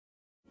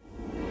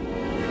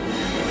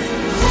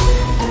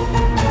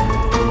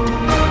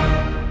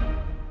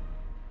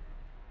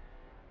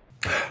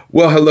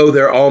Well, hello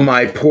there, all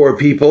my poor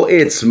people.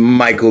 It's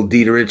Michael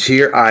Diederich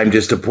here. I'm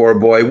just a poor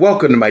boy.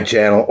 Welcome to my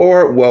channel,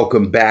 or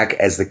welcome back,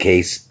 as the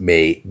case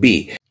may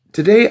be.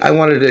 Today, I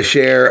wanted to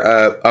share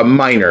a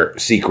minor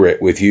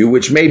secret with you,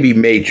 which may be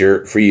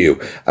major for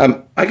you.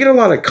 I get a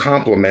lot of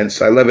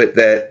compliments. I love it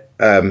that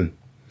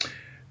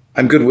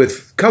I'm good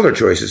with color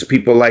choices.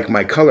 People like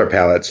my color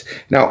palettes.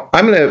 Now,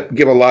 I'm going to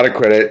give a lot of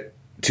credit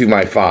to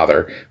my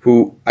father,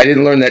 who I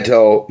didn't learn that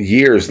till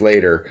years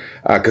later,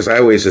 because I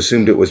always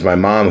assumed it was my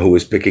mom who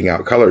was picking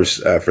out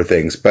colors for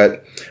things.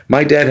 But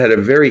my dad had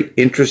a very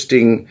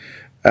interesting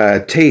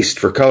taste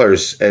for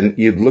colors, and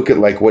you'd look at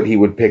like what he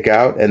would pick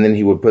out, and then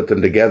he would put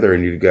them together,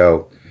 and you'd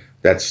go,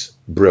 "That's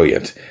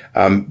brilliant."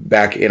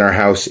 Back in our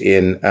house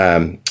in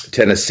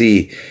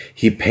Tennessee,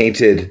 he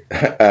painted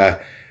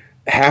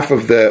half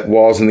of the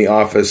walls in the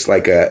office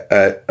like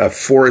a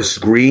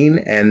forest green,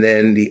 and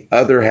then the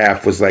other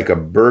half was like a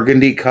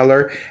burgundy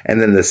color,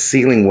 and then the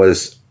ceiling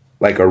was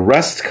like a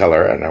rust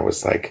color. And I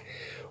was like,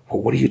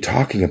 well, what are you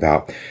talking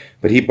about?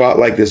 But he bought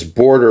like this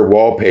border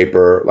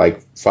wallpaper,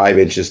 like 5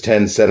 inches,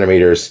 10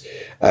 centimeters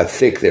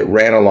thick, that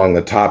ran along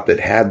the top,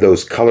 that had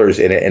those colors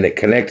in it, and it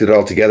connected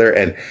all together.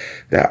 And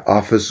that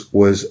office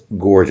was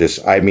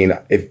gorgeous. I mean,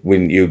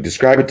 when you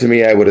describe it to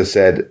me, I would have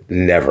said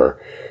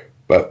never.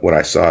 But when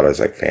I saw it, I was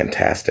like,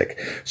 fantastic.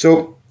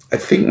 So I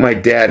think my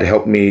dad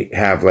helped me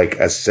have like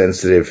a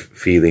sensitive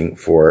feeling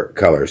for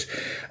colors.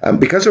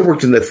 Because I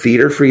worked in the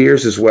theater for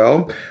years as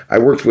well, I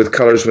worked with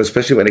colors,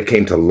 especially when it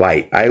came to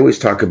light. I always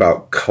talk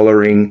about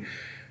coloring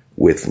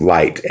with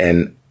light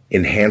and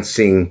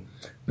enhancing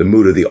the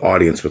mood of the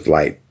audience with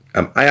light.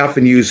 I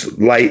often use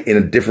light in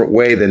a different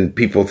way than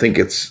people think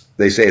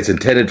they say it's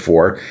intended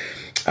for.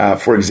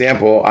 For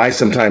example, I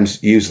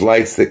sometimes use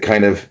lights that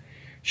kind of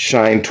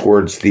shine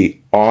towards the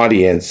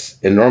audience,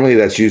 and normally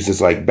that's used as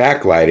like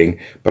backlighting,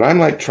 but I'm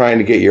like trying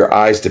to get your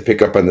eyes to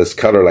pick up on this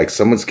color, like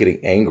someone's getting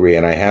angry,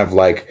 and I have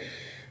like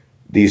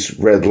these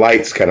red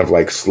lights kind of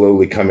like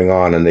slowly coming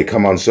on, and they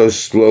come on so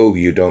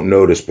slowly you don't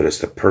notice, but as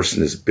the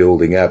person is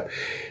building up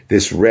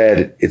this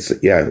red,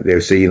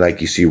 they're saying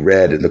like you see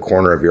red in the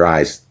corner of your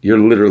eyes. You're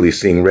literally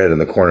seeing red in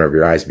the corner of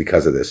your eyes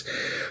because of this.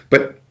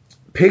 But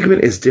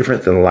pigment is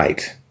different than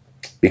light,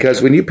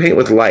 because when you paint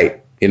with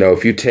light,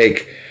 if you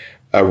take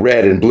a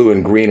red and blue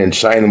and green and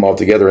shine them all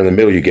together in the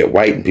middle, you get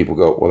white, and people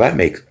go, well,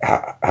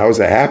 how does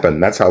that happen?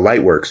 That's how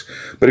light works.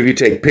 But if you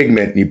take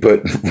pigment and you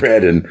put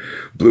red and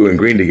blue and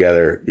green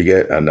together, you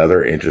get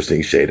another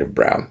interesting shade of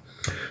brown.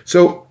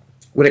 So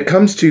when it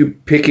comes to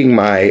picking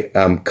my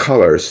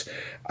colors,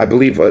 I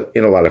believe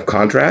in a lot of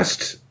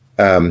contrast.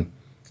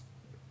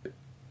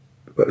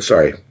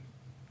 Sorry,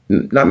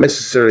 not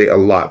necessarily a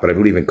lot, but I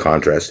believe in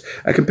contrast.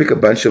 I can pick a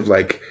bunch of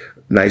like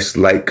nice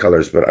light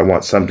colors, but I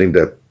want something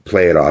to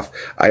play it off.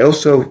 I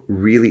also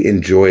really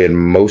enjoy in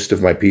most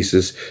of my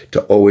pieces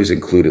to always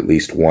include at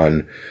least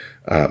one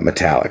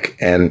metallic.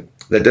 And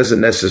that doesn't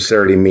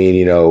necessarily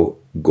mean,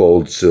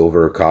 gold,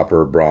 silver,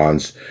 copper,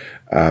 bronze.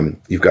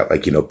 You've got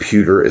like,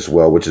 pewter as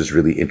well, which is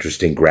really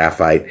interesting,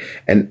 graphite.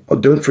 And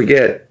don't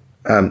forget,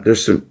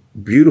 there's some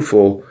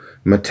beautiful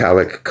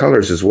metallic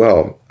colors as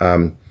well.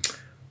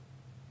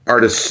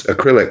 Artists'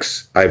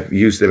 acrylics, I've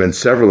used them in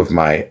several of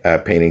my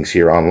paintings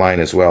here online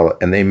as well,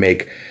 and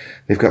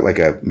they've got like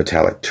a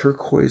metallic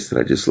turquoise that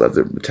I just love.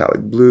 They're metallic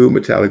blue,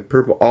 metallic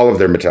purple. All of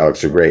their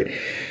metallics are great.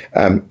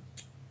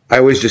 I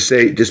always just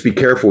say, just be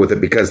careful with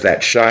it, because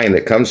that shine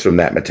that comes from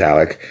that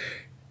metallic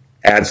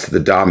adds to the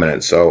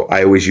dominance. So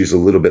I always use a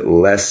little bit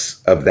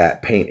less of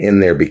that paint in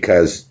there,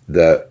 because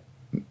the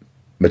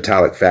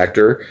metallic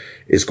factor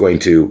is going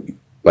to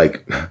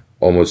like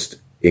almost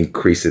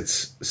increase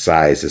its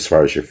size as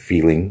far as your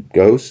feeling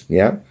goes.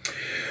 Yeah.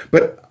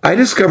 But I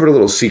discovered a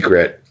little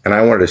secret, and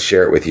I wanted to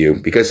share it with you,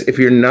 because if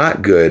you're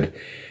not good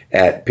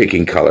at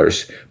picking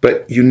colors,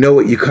 but you know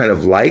what you kind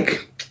of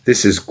like,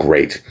 this is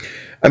great.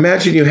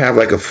 Imagine you have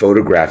like a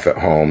photograph at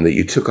home that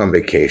you took on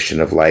vacation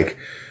of like,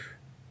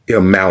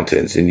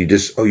 mountains, and you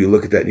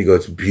look at that and you go,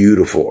 it's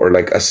beautiful. Or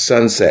like a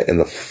sunset in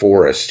the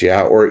forest.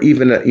 Yeah. Or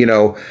even,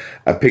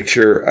 a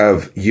picture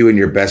of you and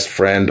your best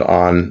friend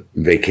on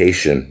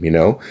vacation,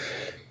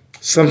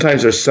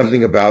 Sometimes there's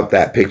something about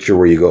that picture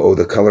where you go, oh,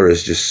 the color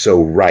is just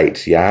so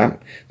right, yeah?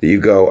 That you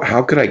go,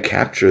 how could I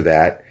capture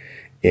that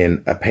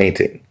in a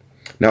painting?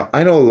 Now,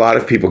 I know a lot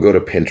of people go to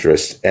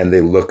Pinterest and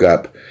they look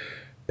up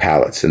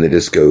palettes, and they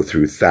just go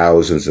through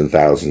thousands and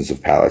thousands of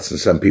palettes. And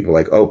some people are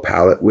like, oh,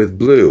 palette with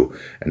blue.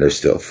 And there's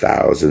still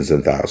thousands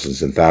and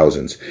thousands and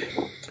thousands,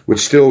 which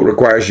still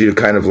requires you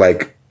to kind of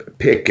like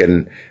pick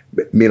and,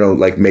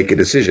 like make a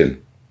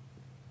decision.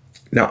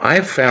 Now,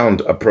 I've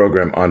found a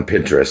program on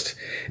Pinterest,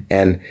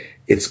 and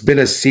it's been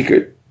a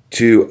secret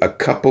to a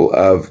couple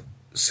of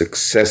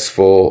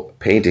successful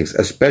paintings,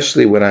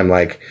 especially when I'm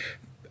like,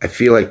 I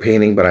feel like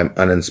painting, but I'm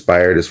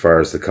uninspired as far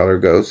as the color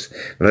goes.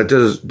 And that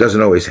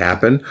doesn't always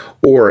happen.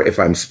 Or if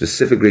I'm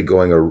specifically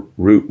going a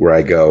route where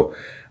I go,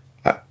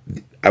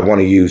 I want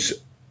to use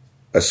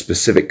a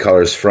specific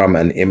colors from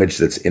an image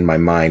that's in my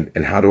mind,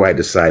 and how do I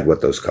decide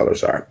what those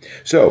colors are?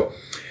 So,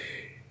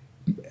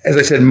 as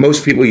I said,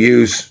 most people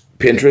use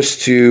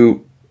Pinterest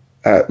to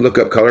look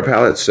up color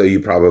palettes, so you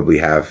probably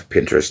have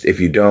Pinterest. If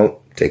you don't,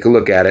 take a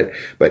look at it.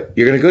 But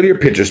you're going to go to your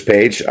Pinterest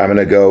page. I'm going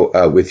to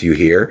go with you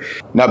here.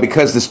 Now,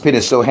 because this pin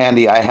is so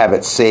handy, I have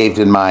it saved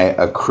in my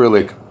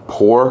acrylic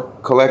pour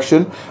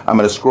collection. I'm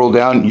going to scroll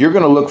down. You're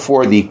going to look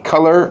for the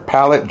color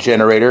palette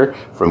generator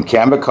from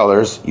Canva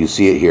Colors. You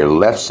see it here,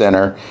 left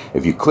center.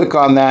 If you click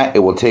on that, it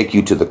will take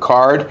you to the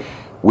card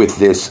with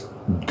this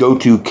go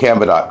to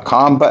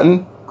canva.com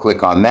button.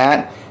 Click on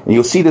that, and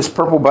you'll see this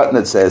purple button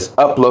that says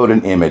upload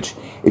an image.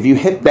 If you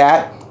hit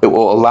that, it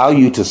will allow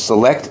you to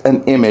select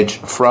an image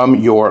from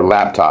your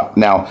laptop.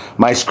 Now,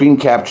 my screen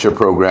capture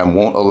program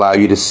won't allow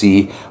you to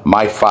see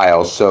my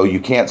files, so you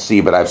can't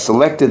see, but I've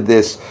selected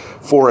this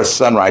for a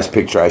sunrise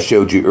picture I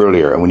showed you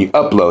earlier. And when you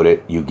upload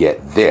it, you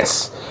get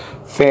this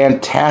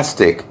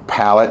fantastic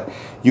palette.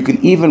 You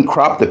can even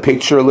crop the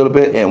picture a little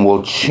bit and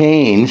we'll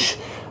change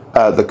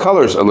the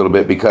colors a little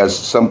bit, because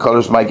some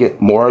colors might get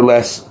more or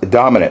less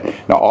dominant.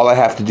 Now, all I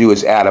have to do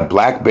is add a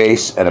black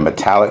base and a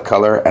metallic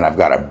color, and I've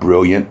got a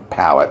brilliant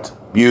palette.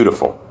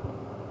 Beautiful.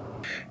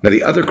 Now,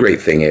 the other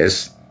great thing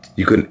is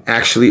you can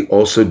actually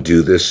also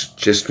do this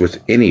just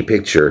with any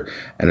picture,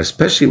 and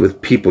especially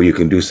with people, you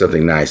can do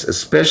something nice,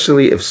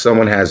 especially if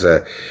someone has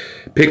a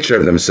picture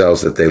of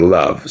themselves that they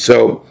love.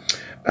 So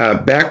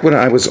back when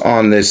I was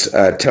on this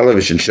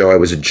television show, I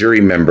was a jury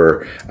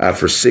member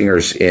for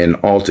singers in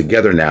All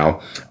Together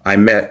Now. I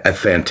met a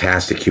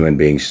fantastic human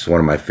being. She's one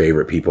of my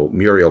favorite people,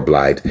 Muriel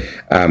Blythe.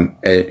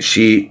 And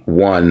she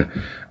won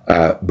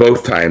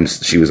both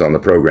times she was on the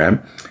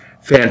program.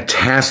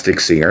 Fantastic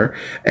singer.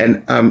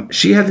 And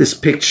she had this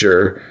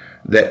picture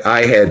that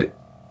I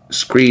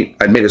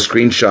made a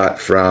screenshot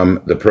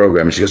from the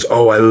program, and she goes,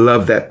 "Oh, I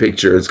love that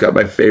picture. It's got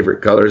my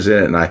favorite colors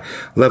in it, and I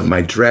love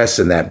my dress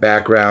and that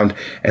background."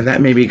 And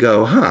that made me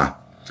go, huh.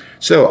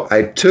 So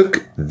I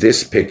took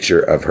this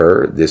picture of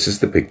her, this is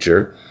the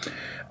picture,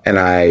 and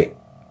I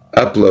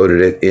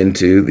uploaded it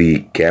into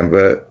the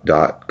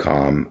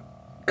canva.com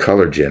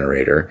color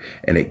generator,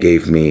 and it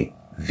gave me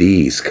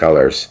these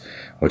colors,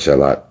 which I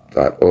thought,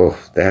 oh,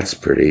 that's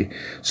pretty.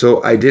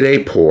 So I did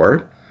a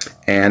pour,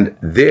 and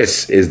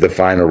this is the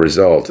final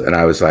result. And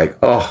I was like,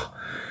 oh,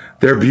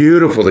 they're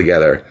beautiful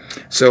together.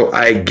 So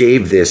I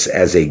gave this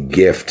as a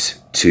gift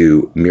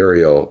to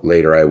Muriel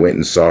later. I went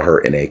and saw her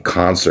in a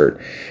concert,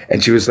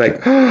 and she was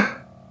like, oh,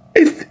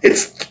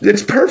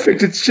 it's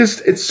perfect.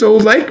 It's so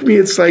like me.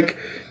 It's like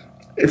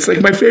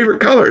my favorite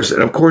colors.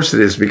 And of course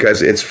it is,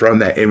 because it's from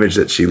that image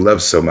that she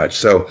loves so much.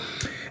 So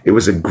it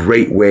was a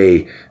great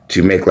way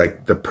to make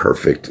like the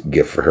perfect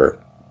gift for her.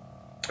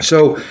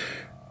 So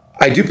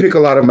I do pick a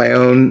lot of my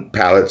own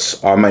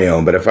palettes on my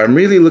own, but if I'm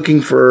really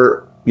looking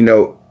for,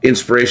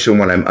 inspiration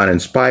when I'm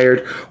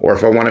uninspired, or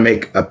if I want to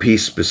make a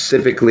piece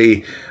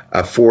specifically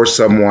for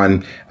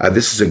someone,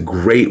 this is a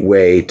great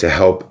way to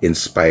help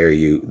inspire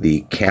you,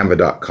 the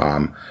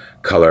canva.com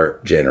color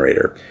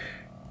generator.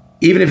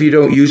 Even if you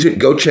don't use it,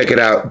 go check it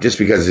out just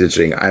because it's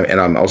interesting.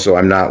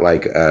 I'm not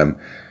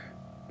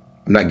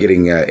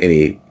getting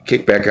any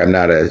kickback. I'm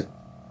not a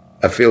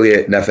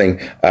affiliate, nothing,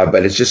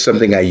 but it's just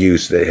something I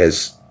use that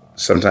has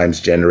sometimes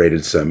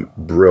generated some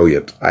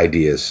brilliant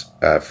ideas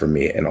for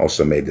me, and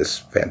also made this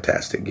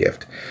fantastic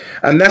gift.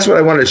 And that's what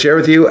I wanted to share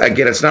with you.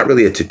 Again, it's not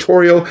really a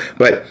tutorial,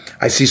 but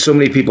I see so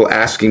many people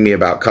asking me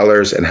about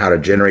colors and how to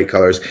generate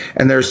colors,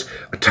 and there's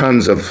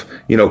tons of,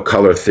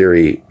 color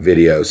theory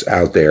videos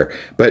out there.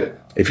 But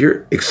if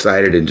you're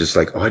excited and just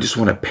like, oh, I just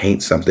want to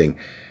paint something,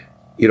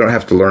 you don't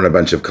have to learn a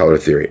bunch of color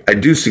theory. I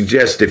do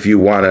suggest, if you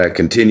want to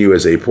continue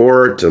as a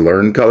pourer, to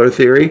learn color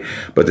theory,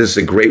 but this is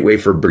a great way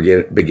for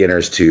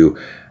beginners to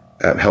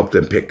help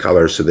them pick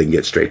colors so they can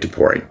get straight to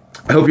pouring.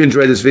 I hope you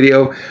enjoyed this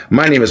video.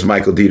 My name is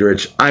Michael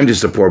Diederich. I'm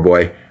just a pour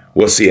boy.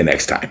 We'll see you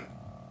next time.